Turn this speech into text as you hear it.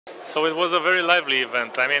So it was a very lively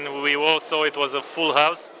event. I mean, we all saw it was a full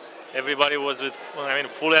house. Everybody was with,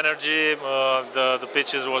 full energy. The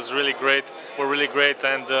pitches was really great. Were really great.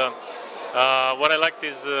 And what I liked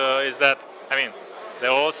is that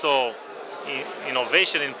there were also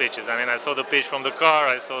innovation in pitches. I mean, I saw the pitch from the car.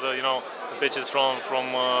 I saw the the pitches from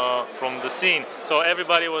the scene. So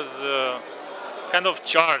everybody was kind of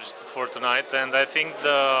charged for tonight. And I think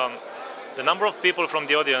the number of people from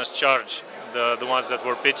the audience charged the ones that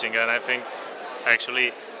were pitching, and I think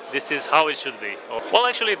actually this is how it should be. Well,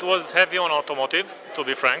 actually it was heavy on automotive, to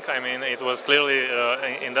be frank. I mean, it was clearly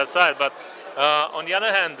in that side, but on the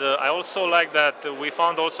other hand, I also like that we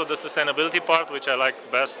found also the sustainability part, which I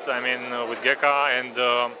liked best. I mean, with GECA, and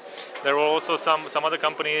there were also some other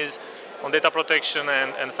companies on data protection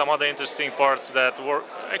and some other interesting parts that were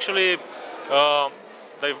actually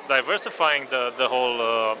diversifying the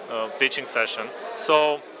whole pitching session.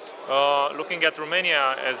 So looking at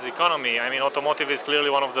Romania as economy, I mean, automotive is clearly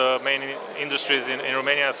one of the main industries in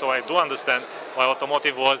Romania, so I do understand why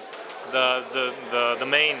automotive was the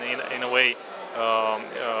main, in a way,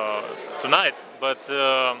 tonight. But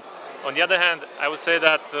on the other hand, I would say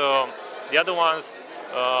that the other ones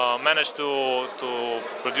managed to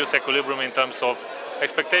produce equilibrium in terms of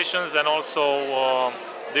expectations and also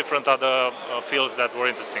different other fields that were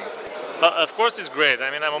interesting. Of course, it's great. I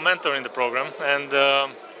mean, I'm a mentor in the program, and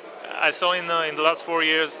I saw in the last 4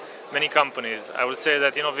 years many companies. I would say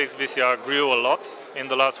that InnovX BCR grew a lot in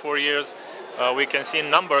the last 4 years. We can see in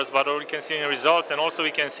numbers, but we can see in results, and also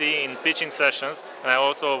we can see in pitching sessions. And I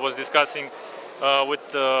also was discussing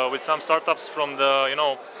with some startups from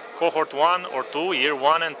the cohort 1 or 2, year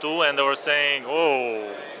 1 and 2, and they were saying,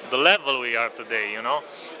 "Oh, the level we are today,"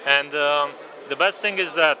 And the best thing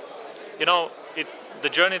is that the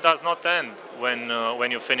journey does not end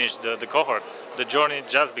when you finish the cohort. The journey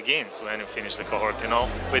just begins when you finish the cohort,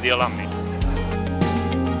 with the alumni.